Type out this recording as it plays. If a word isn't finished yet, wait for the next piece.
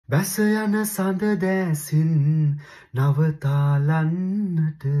බැස යන සඳ දැසින්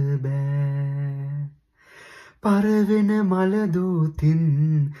නවතාලන්නට බෑ පරවෙන මල දූතින්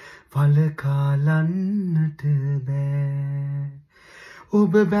වලකාලන්නට බෑ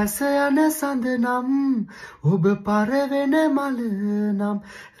ඔබ බැස යන සඳ නම් ඔබ පරවෙන මල නම්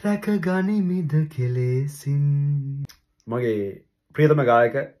රැක ගනිමිද කෙලෙසින් මගේ ප්‍රියතම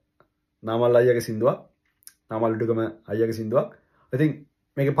ගායක නාමල් අයියාගේ සින්දුවක් නාමල් උඩුගම අයියාගේ සින්දුවක් ඉතින්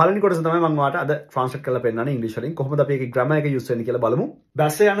මේක පළවෙනි කොටස තමයි මම ඔයාලට අද ට්‍රාන්ස්ලේට් කරලා පෙන්නන්නේ ඉංග්‍රීසි වලින් කොහොමද අපි ඒකේ ග්‍රැමර් එක යූස් වෙන්නේ කියලා බලමු.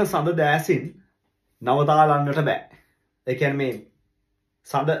 බැස යන සඳ දෑසින් නවතාලන්නට බෑ. ඒ කියන්නේ මේ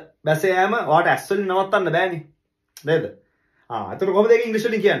සඳ බැස යෑම ඔයාලට ඇස් වලින් නවත්තන්න බෑනේ. නේද? එතකොට කොහොමද ඒක ඉංග්‍රීසි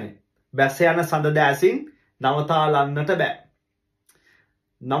වලින් කියන්නේ? බැස යන සඳ දෑසින් නවතාලන්නට බෑ.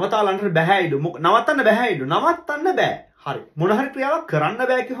 නවතාලන්නට බෑයිලු. නවත්තන්න බෑයිලු. නවත්තන්න බෑ. හරි. මොන හරි ක්‍රියාවක් කරන්න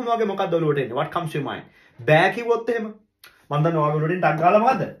බෑ කිව්වම වගේ මොකක්ද ඔලුවට එන්නේ? what comes to your mind? බෑ කිව්වොත් එහෙම මම දන්නවා ඔයාලගේ වලින් ටක් ගාලා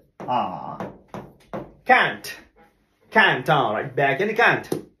මොකද්ද? can't. can't. right. බෑ කියන්නේ can't.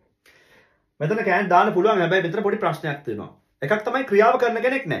 මෙතන can't දාන්න පුළුවන්. හැබැයි මෙතන පොඩි ප්‍රශ්නයක් තියෙනවා. එකක් තමයි ක්‍රියාව කරන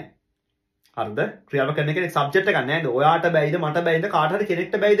කෙනෙක් නැහැ. හරිද? ක්‍රියාව කරන කෙනෙක් සබ්ජෙක්ට් එකක් නැහැ නේද? ඔයාට බැයිද මට බැයිද කාට හරි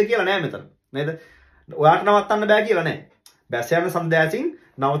කෙනෙක්ට බැයිද කියලා නැහැ මෙතන. නේද? ඔයාට නවත්තන්න බෑ කියලා නැහැ. බැස යන සම්දෑසින්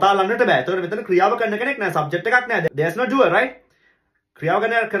නවතාලන්නට බෑ. ඒතකොට මෙතන ක්‍රියාව කරන කෙනෙක් නැහැ. සබ්ජෙක්ට් එකක් නැහැ. there's no doer, right? ක්‍රියාව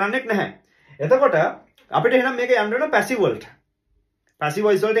කරන්නෙක් නැහැ. එතකොට අපිට එහෙනම් මේක යන්න වෙන පැසිව් වලට. පැසිව්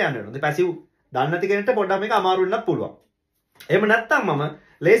වොයිස් වලට යන්න වෙනවා. පැසිව් දන්නේ නැති කෙනෙක්ට පොඩ්ඩක් මේක අමාරු වෙන්නත් පුළුවන්. එහෙම නැත්නම් මම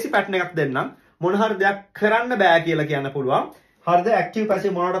ලේසි පැටර්න් එකක් දෙන්නම්. මොන හරි දෙයක් කරන්න බෑ කියලා කියන්න පුළුවන්. හරිද? ඇක්ටිව්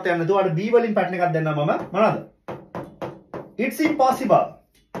පැසිව් මොනවටද යන්නේ? දුවාට B වලින් පැටර්න් එකක් දෙන්නම් මම. මොනවද? It's impossible.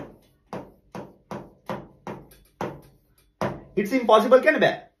 It's impossible කියන්නේ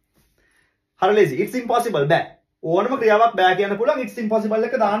බෑ. හරි ලේසි. It's impossible බෑ. ඕනම ක්‍රියාවක් බෑ කියන්න පුළුවන්. It's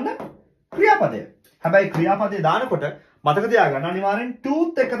impossible එක දාන්න ක්‍රියාපදය. හැබැයි ක්‍රියාපදය දානකොට මතක තියාගන්න අනිවාර්යෙන්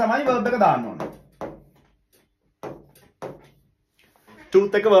tooth එක තමයි verb එක දාන්න ඕනේ.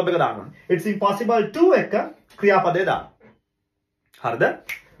 tooth එක verb එක දාන්න ඕනේ. It's impossible to එක ක්‍රියාපදය දාන්න. හරිද?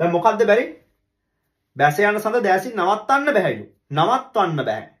 දැන් මොකද්ද බැරි? බැස යන සඳ දැසින් නවත්තන්න බෑලු. නවත්තන්න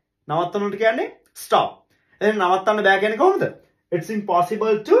බෑ. නවත්තනට කියන්නේ stop. එහෙනම් නවත්තන්න බෑ කියන්නේ කොහොමද? It's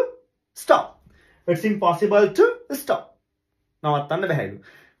impossible to stop. It's impossible to stop. නවත්තන්න බෑලු.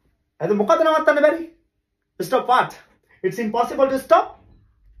 එතකොට මොකද නවත්තන්න බැරි? Stop what? It's impossible to stop.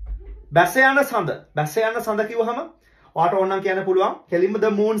 බැස යන සඳ. බැස යන සඳ කිව්වහම ඔයාට ඕන නම් කියන්න පුළුවන්. කෙලින්ම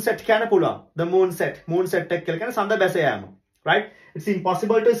the moon set කියන්න පුළුවන්. The moon set. moon set එක කියලා කියන්නේ සඳ බැස යාම. Right? It's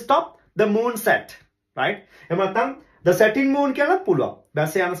impossible to stop the moon set. Right? එහෙම නැත්නම් the setting moon කියන්නත් පුළුවන්.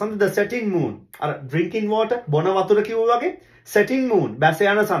 බැස යන සඳ the setting moon. අර drinking water බොන වතුර කිව්වා වගේ setting moon බැස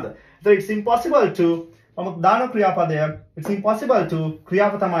යන සඳ. So it's impossible to මම දාන ක්‍රියාපදය it's impossible to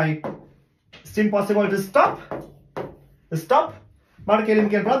ක්‍රියාව තමයි it's impossible to stop මට කෙලින්ම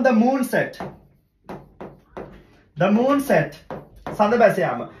කියන්න පුළුවන් the moon set සඳ බැස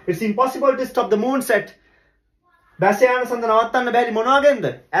යාම it's impossible to stop the moon set බැස යන සඳ නවත්තන්න බැරි මොනවාගෙන්ද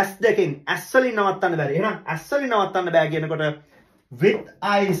ඇස් දෙකෙන් ඇස් වලින් නවත්තන්න බැරි එහෙනම් ඇස් වලින් නවත්තන්න බෑ කියනකොට with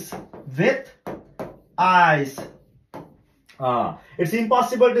eyes it's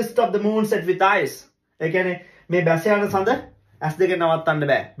impossible to stop the moon set with eyes ඒ කියන්නේ මේ බැස යන සඳ ඇස් දෙකෙන් නවත්තන්න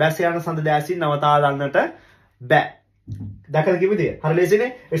බෑ බැස යන සඳ දැසින් නවතා ගන්නට බෑ දැකලා කිව්වද හරි ලේසිනේ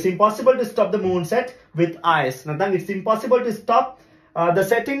it's impossible to stop the moon set with eyes නැත්නම් it's impossible to stop the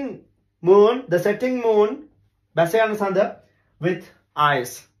setting moon බැස යන සඳ with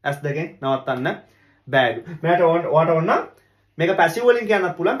eyes ඇස් දෙකෙන් නවත්තන්න බෑලු මට ඔයාට ඕන මේක පැසිව් වලින්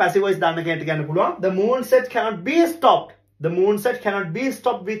කියන්නත් පුළුවන් පැසිව් වොයිස් දාන්න කෙනෙක්ට කියන්න පුළුවන් the moon set cannot be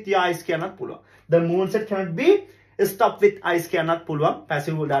stopped with the eyes කියන්නත් පුළුවන් the moon set cannot be stopped with eyes කියන්නත් පුළුවන්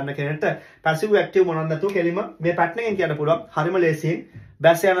පැසිව් දාන්න කෙනෙක්ට පැසිව් ඇක්ටිව් මොනවද නැතුව කෙලිම මේ පැටර්න් එකෙන් කියන්න පුළුවන් හරිම ලේසියෙන්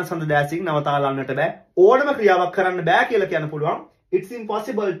බැස යන සඳ දැසින් නවතාලන්නට බෑ ඕනම ක්‍රියාවක් කරන්න බෑ කියලා කියන්න පුළුවන් it's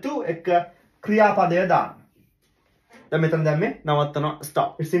impossible to එක ක්‍රියාපදය දාන්න දැන් මෙතන දැම්මේ නවත්තනවා stop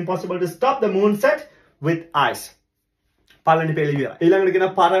it's impossible to stop the moon set with eyes පළවෙනි පෙළ ඉවරයි ඊළඟට කියන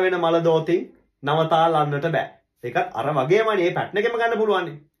පර වෙන මල දෝතින් නවතාලන්නට බෑ ඒකත් අර වගේමනේ මේ පැටර්න් එකෙම ගන්න පුළුවන්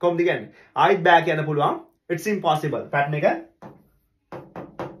නේ කොහොමද කියන්නේ ආයිත් බෑ කියන්න පුළුවන් it's impossible pattern එක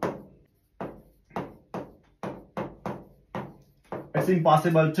it's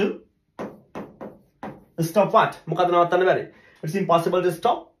impossible to stop what මොකද නවත්තන්න බැරි it's impossible to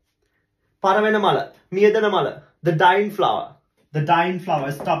stop පර වෙන මල මියදෙන මල the dying flower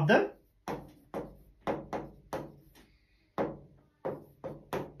stop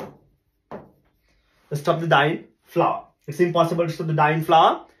the dying flower it's impossible to stop the dying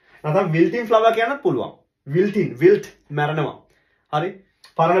flower නැත්නම් wilting flower කියන්නත් පුළුවන් wilt මැරෙනවා හරි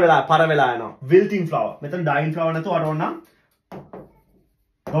පර වෙලා යනවා wilting flower මෙතන dying flower නැතුව අර ඕන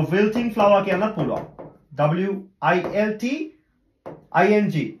the wilting flower කියන්නත් පුළුවන්. WILTING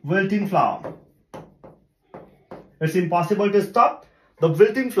wilting flower. It's impossible to stop the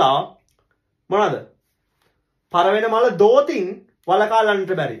wilting flower. මොනවාද? පරවෙන මල දෝතින්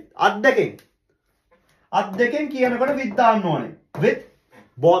වලකාලන්නට බැරි. අත් දෙකෙන් කියනකොට with දාන්න ඕනේ. With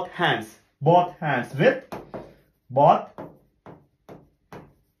both hands. With both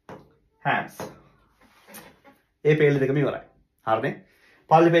hands. A fail දෙකම ඉවරයි. හරිනේ?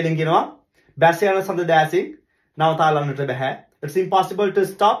 පළවෙනි පේලෙන් කියනවා බැස යන සඳ දැසින් නවතාලන්නට බෑ. It's impossible to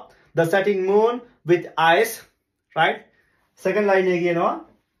stop the setting moon with eyes. Right? Second line එකේ කියනවා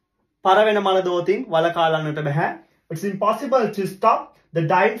පරවෙන මල දෝතින් වලකාලන්නට බෑ. It's impossible to stop the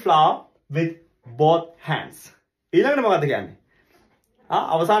dying flower with both hands. ඊළඟට මොකද්ද කියන්නේ?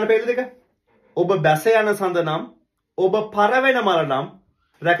 අවසාන පේල් දෙක. ඔබ බැස යන සඳ නම් ඔබ පරවෙන මල නම්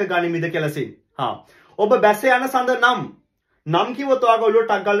රැක ගනිමිද කෙලසින්. ඔබ බැස යන සඳ නම් කිව්වොත් ඔයාගේ ඔළුවට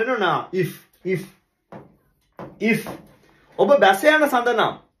ටක් ගාලා එනවා නා if ඔබ බැස යන සඳ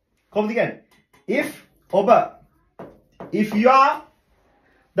නම් කොහොමද කියන්නේ? if you are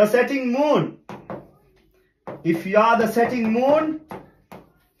the setting moon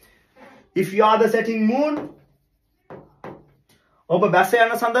ඔබ බැස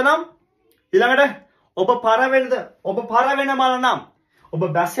යන සඳ නම් ඊළඟට ඔබ පරවෙන මල නම් ඔබ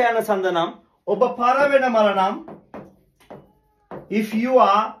බැස යන සඳ නම් ඔබ පරවෙන මල නම් if you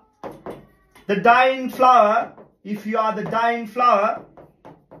are the dying flower if you are the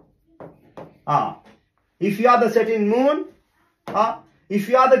setting moon if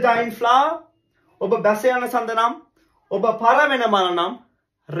you are the dying flower ඔබ බැස යන සඳ නම් ඔබ පරවෙන මල නම්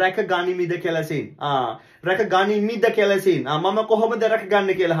රැක ගනිමිද කෙලසින්. රැක ගනිමිද කෙලසින්. මම කොහොමද රැක ගන්න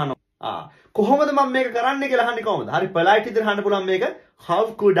කියලා අහනවා. කොහොමද මම මේක කරන්නේ කියලා අහන්නේ කොහොමද? හරි polite විදිහට අහන්න පුළුවන් මේක how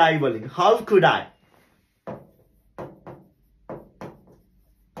could I වලින්. how could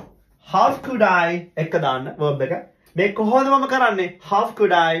I එක දාන්න verb එක. මේ කොහොමද මම කරන්නේ? how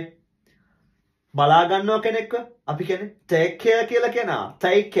could I බලා ගන්නව කෙනෙක්ව අපි කියන්නේ take care කියලා කියනවා.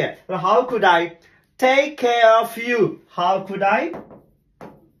 take care. how could I take care of you? how could I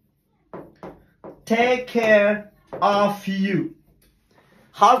take care of you?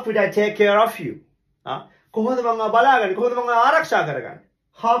 How could I take care of you? කොහොමද මම බලාගන්නේ? කොහොමද මම ආරක්ෂා කරගන්නේ?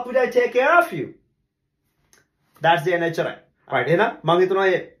 How could I take care of you? That's the nature. Right. එහෙනම් මම හිතනවා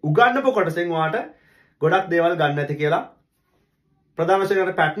මේ උගන්නපු කොටසෙන් ඔයාට ගොඩක් දේවල් ගන්න ඇති කියලා. ප්‍රධාන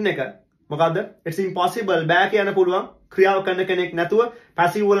වශයෙන් pattern එක මොකද්ද? It's impossible බෑ කියන්න පුළුවන් ක්‍රියාව කරන කෙනෙක් නැතුව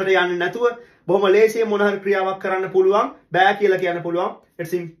passive වලට යන්නේ නැතුව බොහොම ලේසියෙන් මොන හරි ක්‍රියාවක් කරන්න පුළුවන් බෑ කියලා කියන්න පුළුවන්.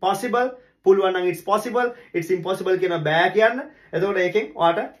 It's impossible පුළුවන් නම් it's possible. It's impossible කියන බෑ කියන්න. එතකොට ඒකෙන්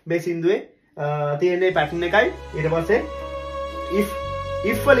ඔයාට මේ සින්දුවේ තියෙන pattern එකයි ඊට පස්සේ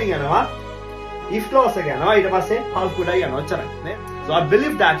if වලින් යනවා if clause එක යනවා ඊට පස්සේ how could I යනවා ඔච්චරයි නේ. So I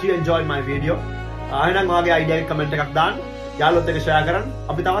believe that you enjoyed my video. එහෙනම් ඔයාගේ idea එක comment එකක් දාන්න. යාළුවොත් එක්ක share කරන්න.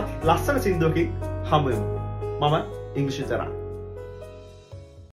 අපි තවත් ලස්සන සින්දුවකින් හමු වෙමු. මම ඉංග්‍රීසි තරම්